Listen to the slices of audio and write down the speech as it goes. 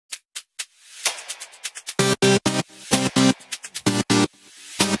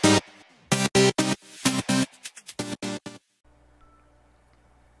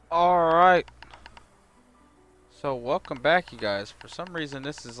welcome back, you guys. For some reason,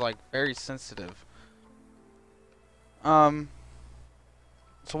 this is like very sensitive. So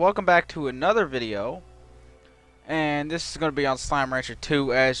welcome back to another video, and this is going to be on Slime Rancher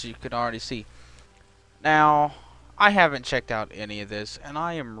 2, as you can already see. Now, I haven't checked out any of this, and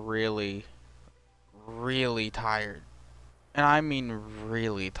I am really tired. And I mean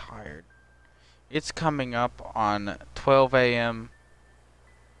really tired. It's coming up on 12 a.m.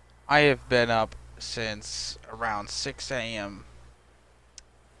 I have been up since around 6 a.m.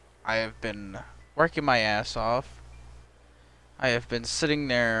 I have been working my ass off. I have been sitting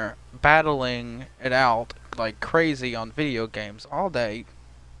there battling it out like crazy on video games all day.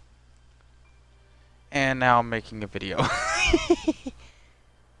 And now I'm making a video.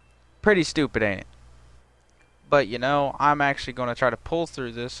 Pretty stupid, ain't it? But you know, I'm actually going to try to pull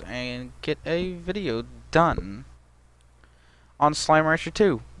through this and get a video done on Slime Rancher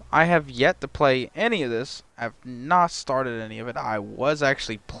 2. I have yet to play any of this. I've not started any of it. I was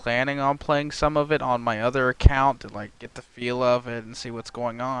actually planning on playing some of it on my other account to like get the feel of it and see what's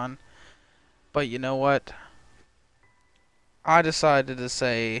going on. But you know what? I decided to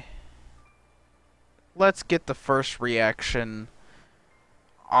say, let's get the first reaction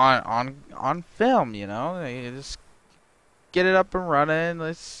on film, you know? Just get it up and running.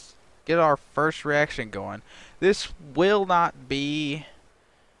 Let's get our first reaction going. This will not be,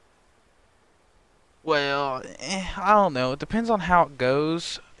 well, I don't know. It depends on how it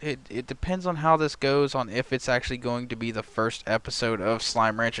goes. It depends on how this goes, on if it's actually going to be the first episode of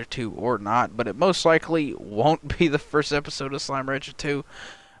Slime Rancher 2 or not. But it most likely won't be the first episode of Slime Rancher 2.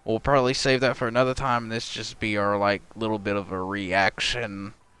 We'll probably save that for another time. This just be our like little bit of a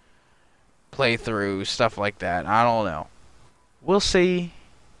reaction playthrough, stuff like that. I don't know. We'll see.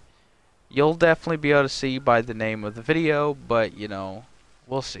 You'll definitely be able to see by the name of the video, but you know,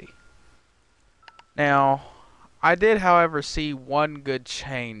 we'll see. Now, I did, however, see one good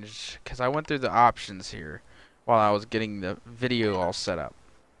change, because I went through the options here while I was getting the video all set up.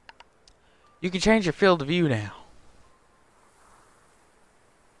 You can change your field of view now.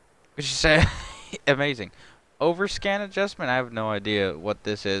 Which you say, amazing. Overscan adjustment, I have no idea what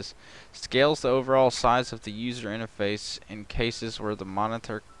this is. Scales the overall size of the user interface in cases where the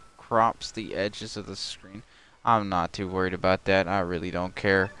monitor crops the edges of the screen. I'm not too worried about that. I really don't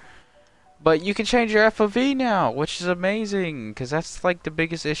care. But you can change your FOV now, which is amazing, because that's like the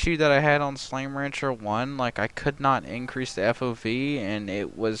biggest issue that I had on Slime Rancher 1. Like, I could not increase the FOV, and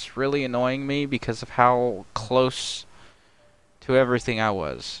it was really annoying me because of how close to everything I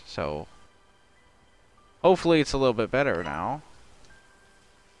was. So hopefully it's a little bit better now.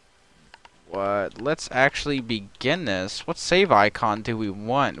 Let's actually begin this. What save icon do we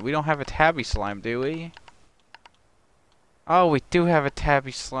want? We don't have a tabby slime, do we? Oh, we do have a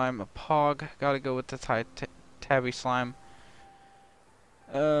tabby slime. A pog. Gotta go with the tabby slime.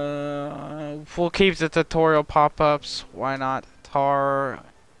 We'll keep the tutorial pop-ups. Why not? Tar.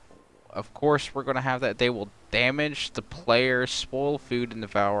 Of course we're gonna have that. They will damage the player, spoil food, and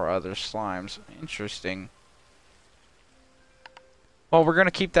devour other slimes. Interesting. Well, we're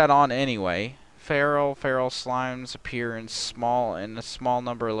gonna keep that on anyway. Feral slimes appear in a small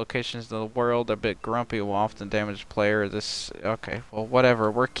number of locations in the world. A bit grumpy will often damage the player. Okay, well, whatever.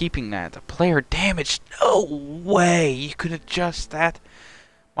 We're keeping that. The player damage? No way! You could adjust that.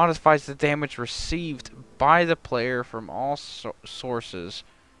 Modifies the damage received by the player from all sources.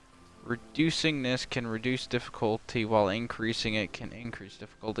 Reducing this can reduce difficulty, while increasing it can increase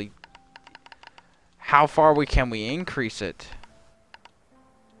difficulty. How far can we increase it?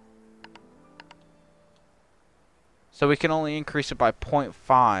 So we can only increase it by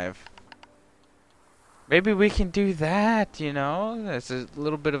 0.5. Maybe we can do that, you know? That's a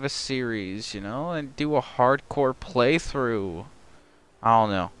little bit of a series, you know? And do a hardcore playthrough. I don't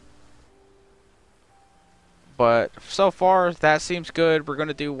know. But so far, that seems good. We're going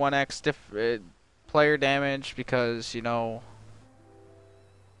to do 1x player damage because, you know...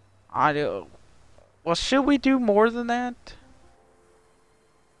 Well, should we do more than that?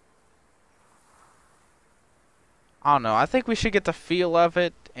 I don't know. I think we should get the feel of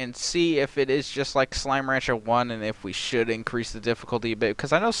it and see if it is just like Slime Rancher 1 and if we should increase the difficulty a bit.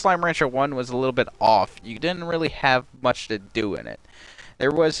 Because I know Slime Rancher 1 was a little bit off. You didn't really have much to do in it.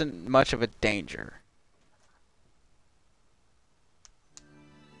 There wasn't much of a danger.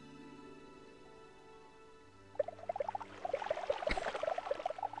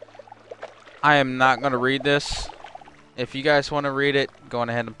 I am not going to read this. If you guys want to read it, go on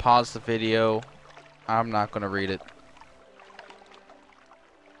ahead and pause the video. I'm not going to read it.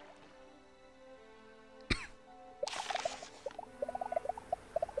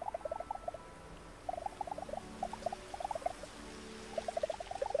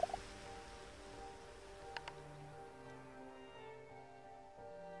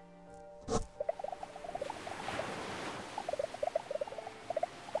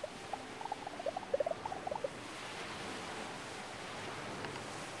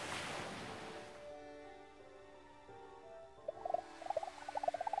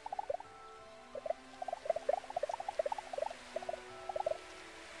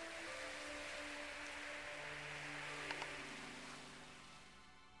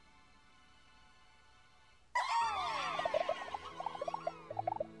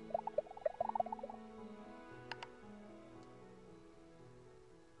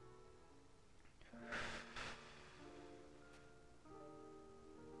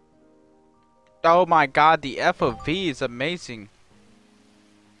 Oh my god, the FOV is amazing.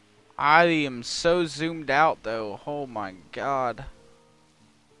 I am so zoomed out though. Oh my god.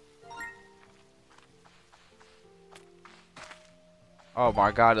 Oh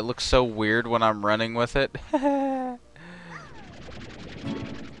my god, it looks so weird when I'm running with it.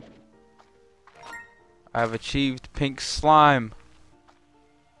 I've achieved pink slime.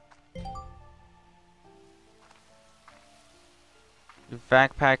 Your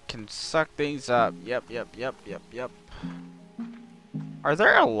backpack can suck things up. Yep. Are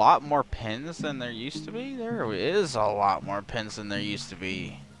there a lot more pins than there used to be? There is a lot more pins than there used to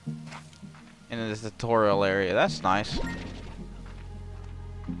be in the tutorial area. That's nice.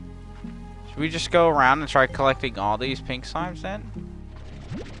 Should we just go around and try collecting all these pink slimes then?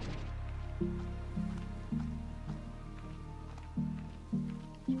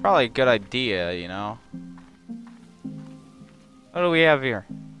 It's probably a good idea, you know. What do we have here?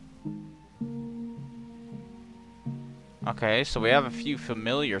 Okay, so we have a few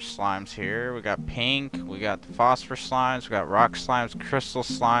familiar slimes here. We got pink, we got phosphorus slimes, we got rock slimes, crystal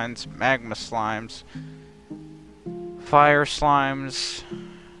slimes, magma slimes, fire slimes,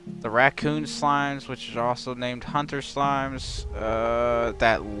 the raccoon slimes, which are also named hunter slimes.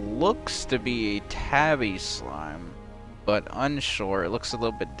 That looks to be a tabby slime, but unsure. It looks a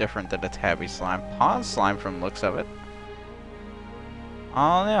little bit different than a tabby slime. Pond slime from the looks of it.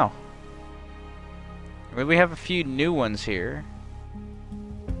 I don't know. I mean, we have a few new ones here.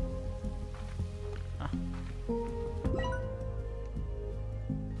 Huh.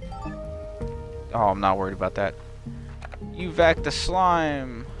 Oh, I'm not worried about that. You vac the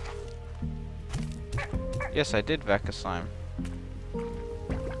slime. Yes, I did vac a slime.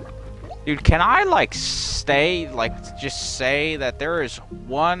 Dude, can I, like, just say that there is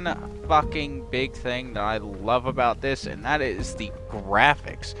one fucking big thing that I love about this, and that is the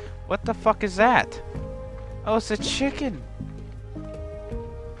graphics. What the fuck is that? Oh, it's a chicken.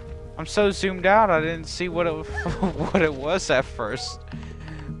 I'm so zoomed out, I didn't see what it what it was at first.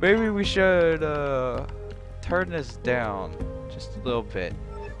 Maybe we should turn this down just a little bit.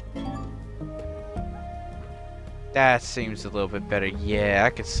 That seems a little bit better. Yeah, I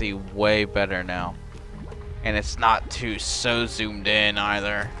can see way better now. And it's not too so zoomed in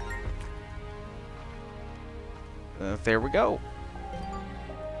either. There we go.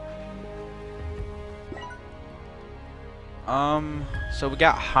 So we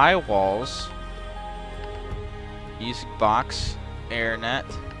got high walls, music box, air net,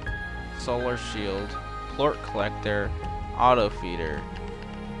 solar shield, plort collector, auto feeder.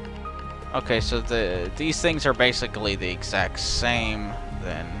 Okay, so these things are basically the exact same.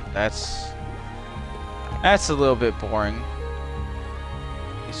 Then that's a little bit boring.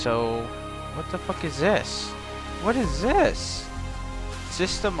 So what the fuck is this? What is this?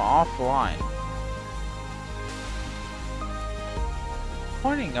 System offline.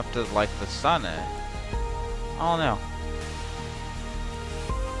 Pointing up to like the sun. I don't know.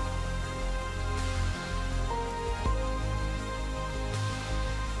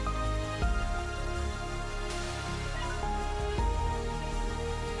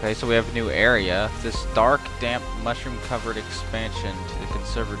 Okay, so we have a new area. This dark, damp, mushroom-covered expansion to the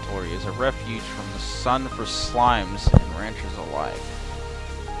conservatory is a refuge from the sun for slimes and ranchers alike.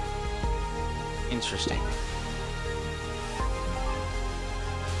 Interesting.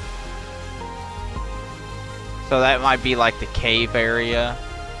 So that might be like the cave area.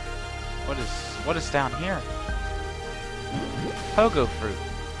 What is down here? Pogo fruit.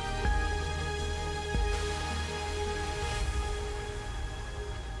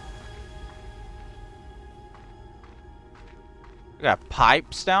 We got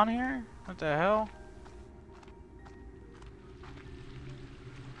pipes down here? What the hell?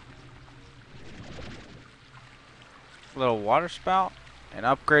 Little water spout. An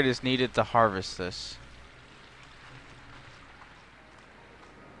upgrade is needed to harvest this.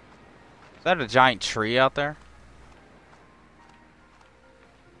 Is that a giant tree out there?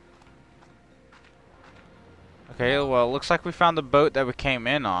 Okay, well, it looks like we found the boat that we came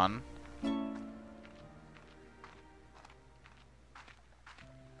in on.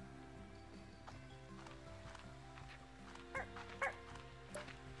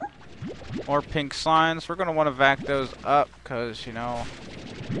 More pink slimes. We're going to want to vac those up because, you know,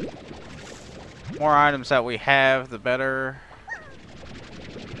 more items that we have, the better.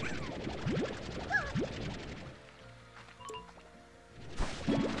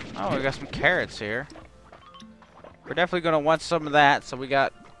 Oh, we got some carrots here. We're definitely going to want some of that. So we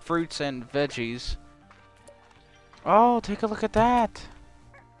got fruits and veggies. Oh, take a look at that.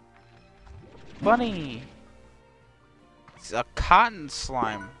 Bunny. It's a cotton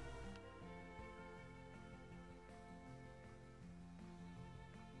slime.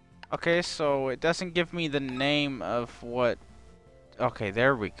 Okay, so it doesn't give me the name of what... Okay,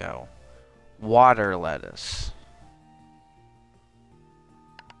 there we go. Water lettuce.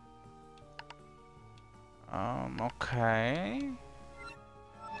 Okay.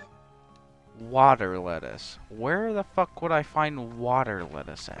 Water lettuce. Where the fuck would I find water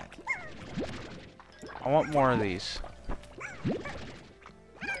lettuce at? I want more of these.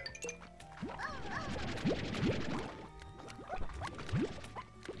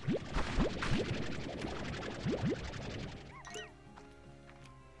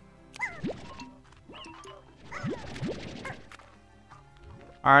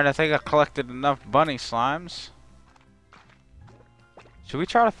 Alright, I think I collected enough bunny slimes. Should we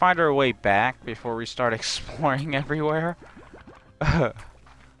try to find our way back before we start exploring everywhere? I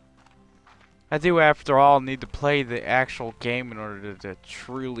do, after all, need to play the actual game in order to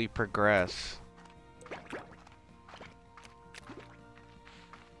truly progress.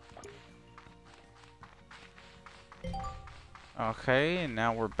 Okay, and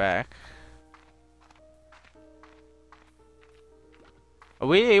now we're back. Are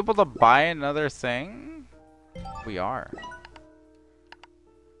we able to buy another thing? We are.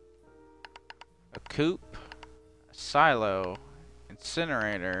 A coop, a silo,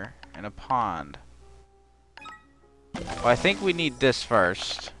 incinerator, and a pond. Well, I think we need this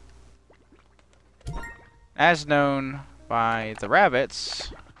first. As known by the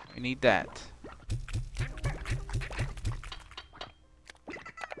rabbits, we need that.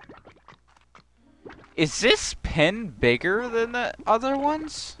 Is this pen bigger than the other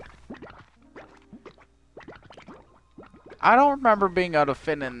ones? I don't remember being able to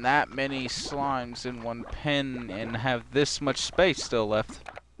fit in that many slimes in one pen and have this much space still left.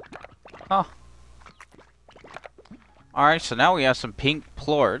 Huh. Alright, so now we have some pink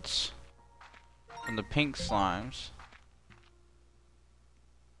plorts from the pink slimes.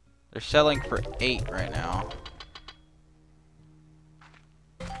 They're selling for 8 right now.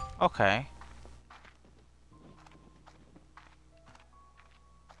 Okay.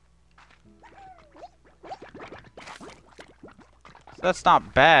 That's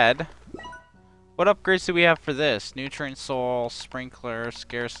not bad. What upgrades do we have for this? Nutrient soil, sprinkler,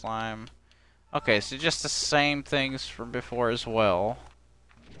 scare slime. Okay, so just the same things from before as well.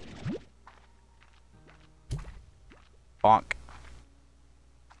 Bonk.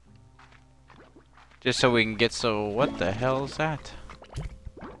 Just so we can get what the hell is that?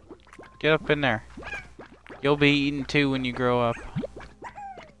 Get up in there. You'll be eaten too when you grow up.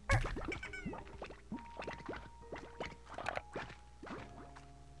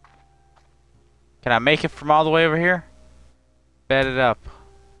 Can I make it from all the way over here? Bet it up.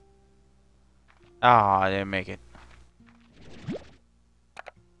 Oh, I didn't make it.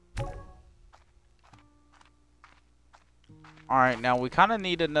 Alright, now we kind of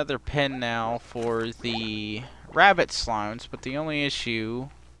need another pen now for the rabbit slimes, but the only issue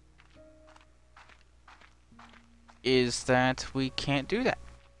is that we can't do that.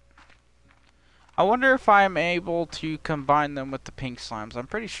 I wonder if I'm able to combine them with the pink slimes. I'm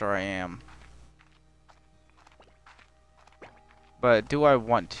pretty sure I am. But do I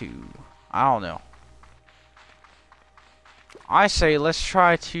want to? I don't know. I say let's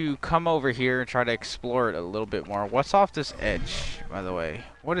try to come over here and try to explore it a little bit more. What's off this edge, by the way?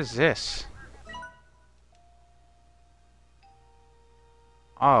 What is this?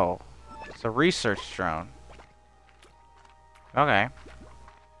 Oh, it's a research drone. Okay.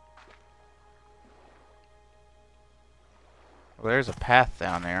 Well, there's a path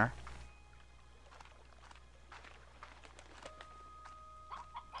down there.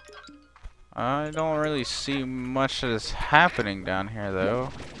 I don't really see much that is happening down here, though.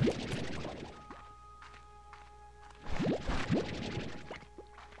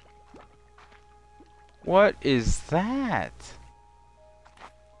 What is that?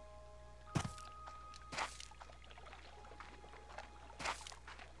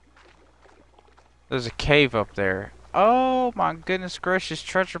 There's a cave up there. Oh my goodness gracious,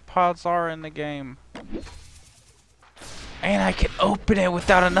 treasure pods are in the game. And I can open it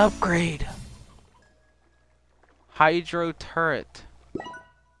without an upgrade. Hydro turret.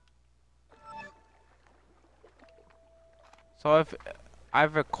 So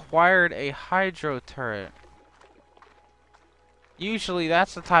I've acquired a hydro turret. Usually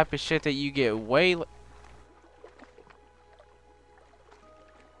that's the type of shit that you get way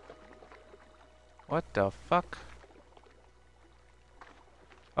What the fuck?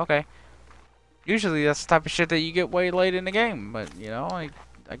 Okay. Usually that's the type of shit that you get way late in the game, but you know, I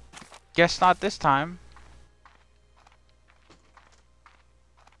guess not this time.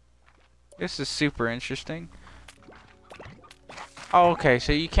 This is super interesting. Oh, okay,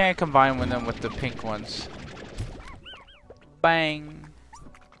 so you can't combine them with the pink ones. Bang.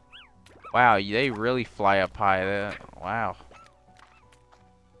 Wow, they really fly up high. Wow.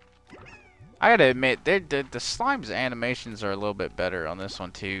 I gotta admit, the slime's animations are a little bit better on this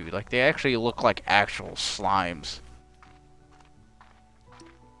one too. Like, they actually look like actual slimes.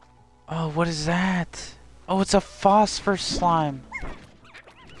 Oh, what is that? Oh, it's a phosphor slime.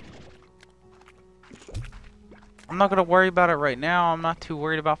 I'm not gonna worry about it right now. I'm not too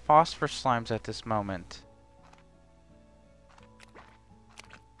worried about phosphor slimes at this moment.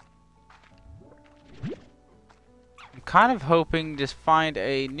 I'm kind of hoping to find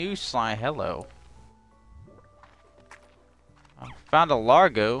a new slime. Hello. I found a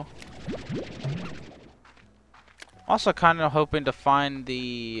Largo. Also kind of hoping to find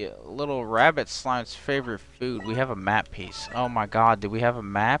the little rabbit slime's favorite food. We have a map piece. Oh my god, do we have a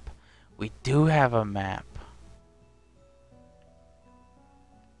map? We do have a map.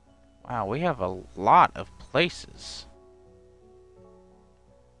 Wow, we have a lot of places.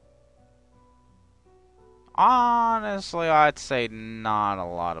 Honestly, I'd say not a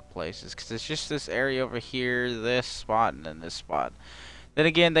lot of places, because it's just this area over here, this spot, and then this spot. Then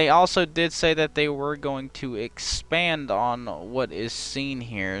again, they also did say that they were going to expand on what is seen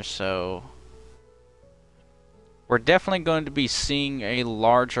here, so we're definitely going to be seeing a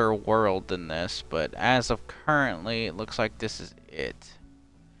larger world than this, but as of currently, it looks like this is it.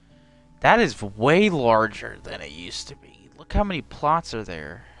 That is way larger than it used to be. Look how many plots are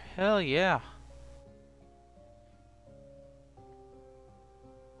there. Hell yeah.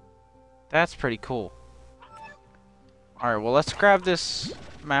 That's pretty cool. Alright, well, let's grab this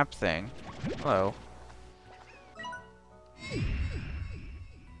map thing. Hello.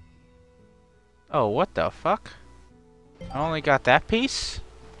 Oh, what the fuck? I only got that piece?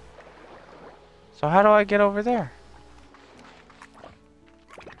 So how do I get over there?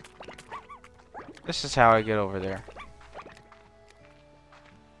 This is how I get over there.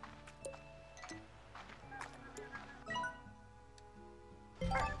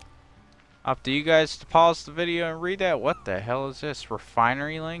 Up to you guys to pause the video and read that. What the hell is this?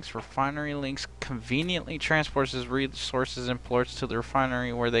 Refinery links? Refinery links conveniently transports resources and ports to the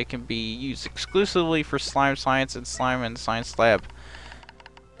refinery where they can be used exclusively for slime science and slime and science lab.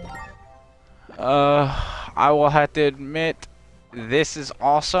 I will have to admit, this is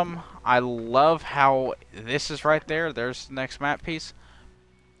awesome. I love how this is right there. There's the next map piece.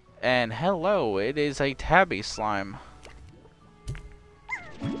 And hello, it is a tabby slime.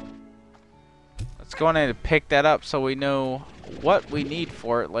 Let's go in and pick that up so we know what we need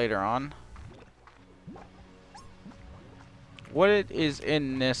for it later on. What it is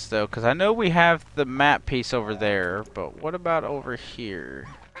in this though, because I know we have the map piece over there, but what about over here?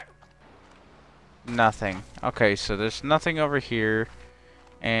 Nothing. Okay, so there's nothing over here.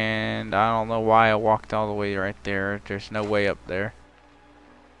 And I don't know why I walked all the way right there. There's no way up there.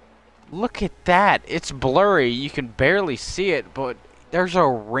 Look at that. It's blurry. You can barely see it, but there's a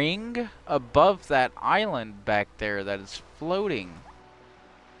ring above that island back there that is floating.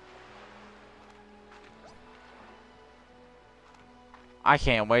 I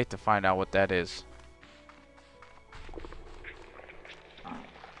can't wait to find out what that is.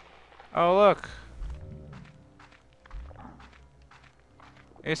 Oh, look.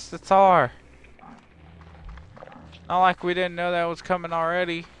 It's the tar. Not like we didn't know that was coming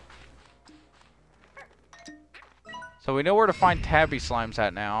already. So we know where to find tabby slimes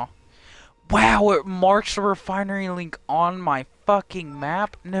at now. Wow, it marks the refinery link on my fucking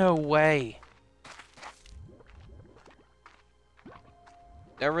map? No way.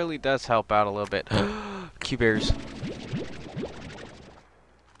 That really does help out a little bit. Q-bears.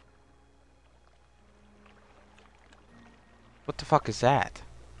 What the fuck is that?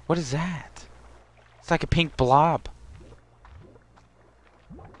 What is that? It's like a pink blob.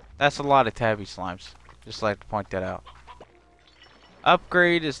 That's a lot of tabby slimes. Just like to point that out.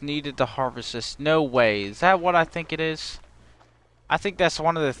 Upgrade is needed to harvest this. No way. Is that what I think it is? I think that's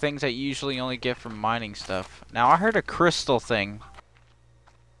one of the things that you usually only get from mining stuff. Now, I heard a crystal thing.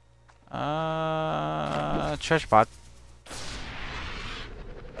 Treasure pot.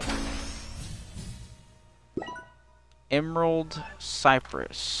 Emerald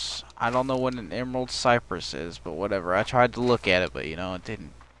cypress. I don't know what an emerald cypress is, but whatever. I tried to look at it, but you know, it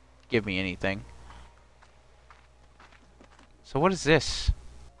didn't give me anything. So what is this?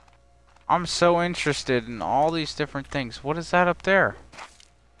 I'm so interested in all these different things. What is that up there?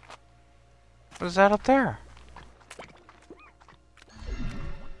 What is that up there?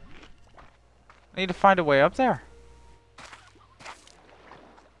 I need to find a way up there.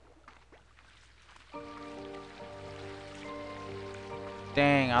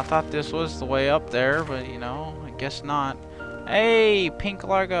 Dang, I thought this was the way up there, but you know, I guess not. Hey, pink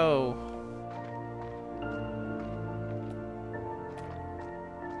Largo.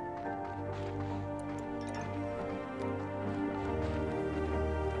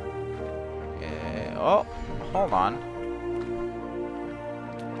 Yeah. Oh, hold on.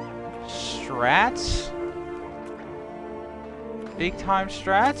 Strats? Big time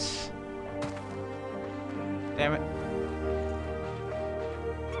strats? Damn it.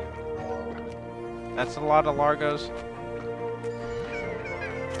 That's a lot of Largos.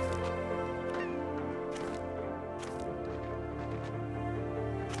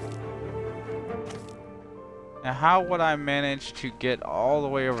 Now, how would I manage to get all the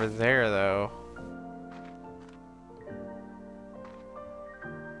way over there, though?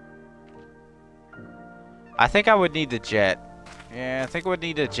 I think I would need the jet. Yeah, I think I would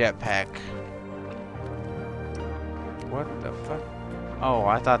need a jetpack. What the fuck? Oh,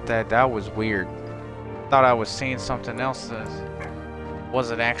 I thought that was weird. Thought I was seeing something else that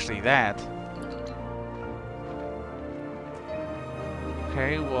wasn't actually that.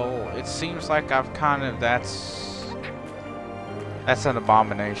 Okay, well, it seems like I've kind of, that's an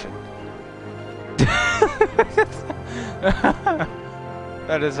abomination.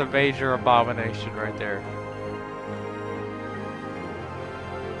 That is a major abomination right there.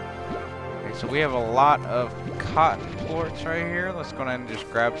 Okay, so we have a lot of cotton plorts right here. Let's go ahead and just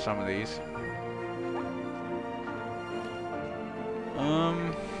grab some of these.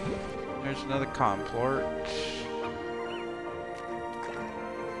 There's another cotton plort.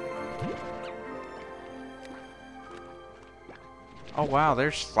 Oh wow,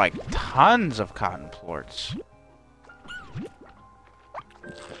 there's like tons of cotton plorts.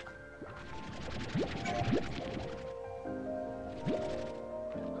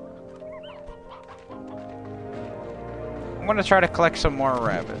 I'm gonna try to collect some more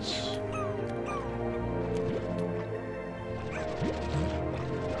rabbits.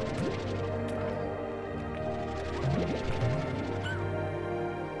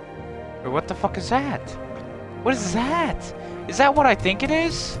 Wait, what the fuck is that? What is that? Is that what I think it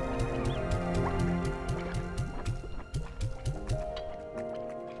is?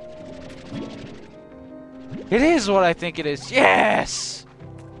 It is what I think it is. Yes!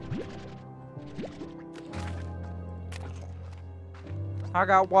 I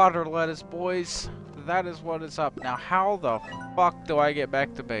got water lettuce, boys. That is what is up. Now, how the fuck do I get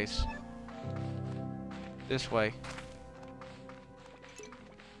back to base? This way.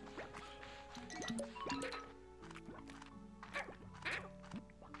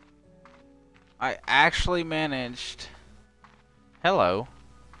 I actually managed... Hello.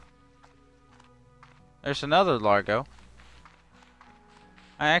 There's another Largo.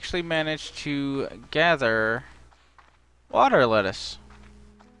 I actually managed to gather water lettuce.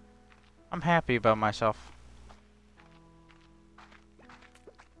 I'm happy about myself.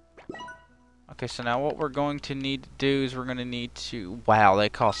 Okay, so now what we're going to need to do is we're going to need to... Wow, they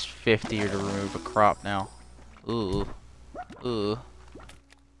cost 50 to remove a crop now. Ooh. Ooh.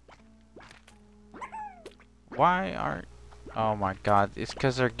 Why are... Oh my god, it's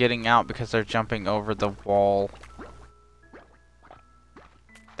because they're getting out because they're jumping over the wall.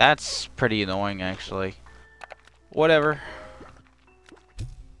 That's pretty annoying, actually. Whatever.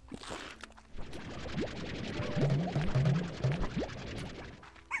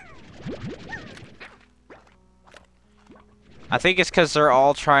 I think it's because they're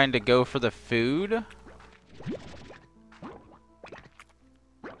all trying to go for the food.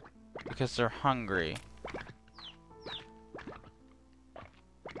 Because they're hungry.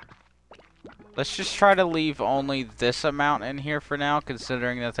 Let's just try to leave only this amount in here for now,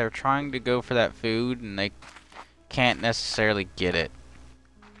 considering that they're trying to go for that food and they can't necessarily get it.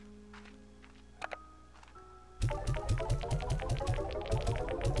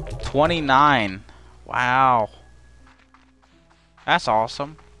 $29. Wow. That's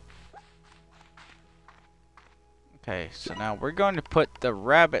awesome. Okay, so now we're going to put the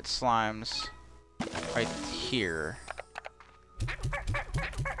rabbit slimes right here.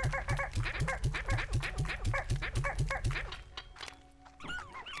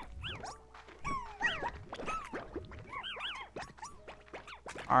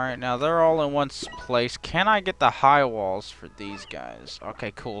 Alright, now they're all in one place. Can I get the high walls for these guys?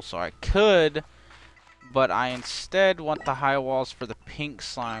 Okay, cool. So I could, but I instead want the high walls for the pink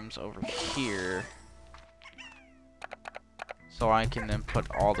slimes over here. So I can then put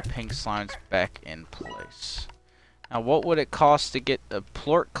all the pink slimes back in place. Now, what would it cost to get the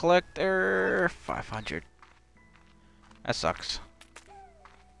plort collector? 500. That sucks.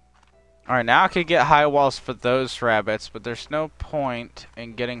 Alright, now I could get high walls for those rabbits, but there's no point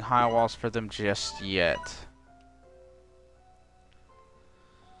in getting high walls for them just yet.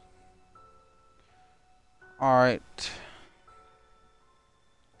 Alright.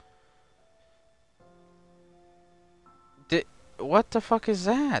 What the fuck is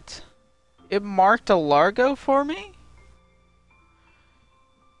that? It marked a Largo for me?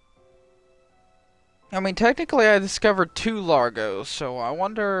 I mean, technically I discovered 2 Largos, so I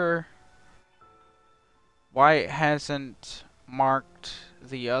wonder why it hasn't marked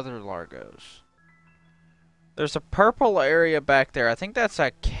the other Largos. There's a purple area back there. I think that's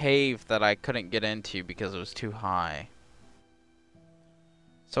a cave that I couldn't get into because it was too high.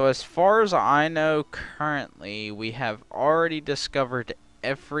 So as far as I know currently, we have already discovered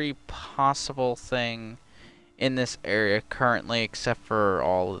every possible thing in this area currently except for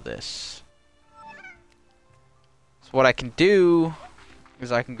all of this. So what I can do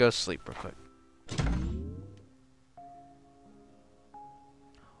is I can go sleep real quick.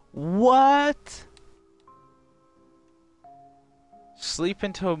 What? Sleep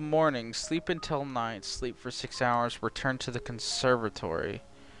until morning, sleep until night, sleep for 6 hours, return to the conservatory.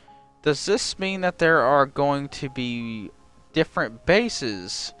 Does this mean that there are going to be different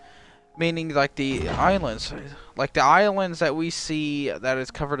bases? Meaning like the islands. Like the islands that we see that is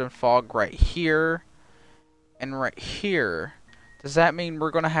covered in fog right here and right here. Does that mean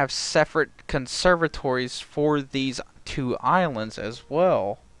we're going to have separate conservatories for these 2 islands as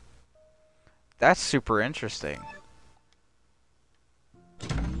well? That's super interesting.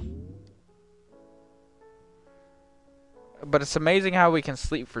 But it's amazing how we can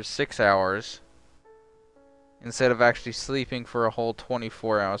sleep for 6 hours instead of actually sleeping for a whole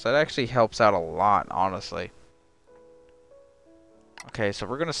 24 hours. That actually helps out a lot, honestly. Okay, so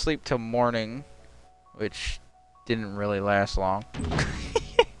we're going to sleep till morning, which didn't really last long.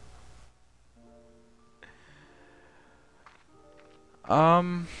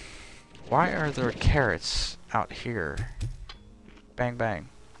 Why are there carrots out here? Bang, bang.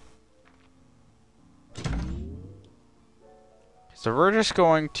 So we're just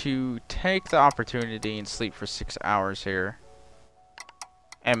going to take the opportunity and sleep for 6 hours here.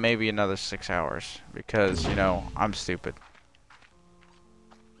 And maybe another 6 hours. Because, you know, I'm stupid.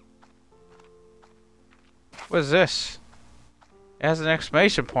 What is this? It has an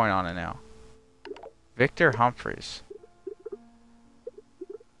exclamation point on it now. Victor Humphreys.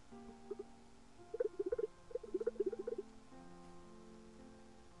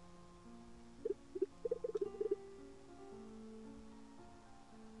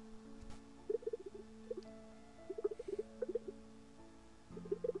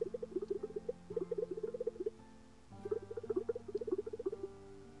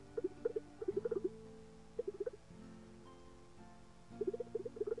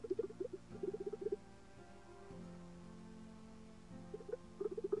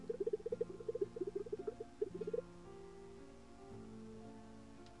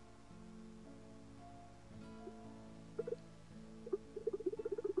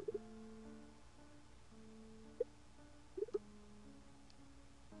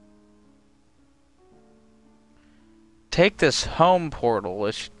 Take this home portal.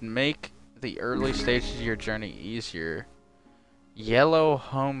 It should make the early stages of your journey easier. Yellow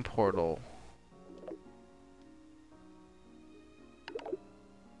home portal.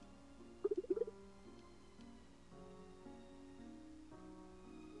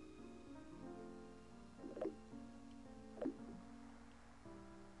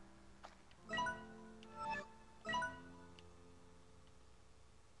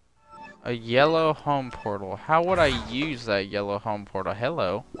 A yellow home portal. How would I use that yellow home portal?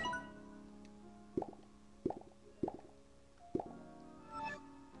 Hello.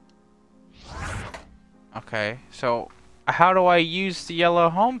 Okay, so how do I use the yellow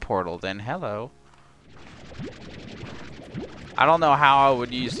home portal then? Hello. I don't know how I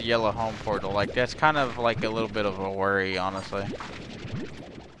would use the yellow home portal. Like, that's kind of like a little bit of a worry, honestly.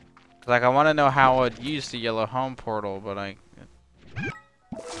 Like, I want to know how I would use the yellow home portal, but I...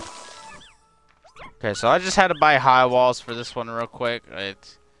 Okay, so I just had to buy high walls for this one real quick.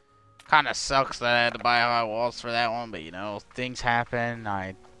 It kind of sucks that I had to buy high walls for that one, but you know, things happen.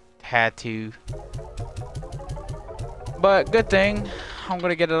 I had to. But good thing, I'm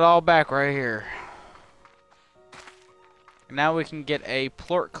going to get it all back right here. Now we can get a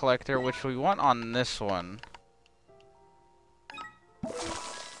plort collector, which we want on this one.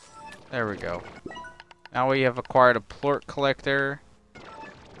 There we go. Now we have acquired a plort collector.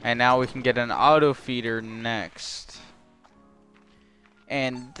 And now we can get an auto feeder next.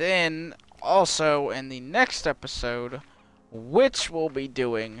 And then also in the next episode, which we'll be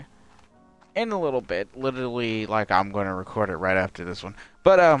doing, in a little bit. Literally, like, I'm going to record it right after this one.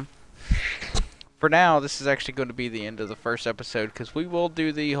 But, for now, this is actually going to be the end of the first episode, because we will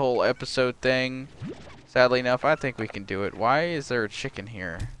do the whole episode thing. Sadly enough, I think we can do it. Why is there a chicken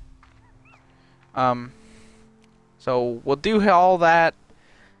here? So we'll do all that.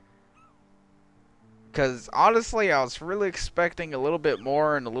 Because honestly, I was really expecting a little bit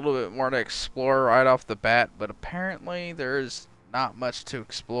more and a little bit more to explore right off the bat, but apparently there's not much to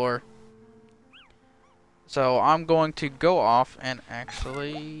explore. So I'm going to go off and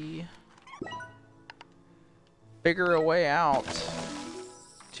actually figure a way out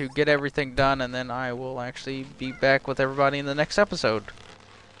to get everything done, and then I will actually be back with everybody in the next episode.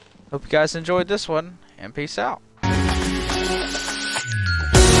 Hope you guys enjoyed this one, and peace out.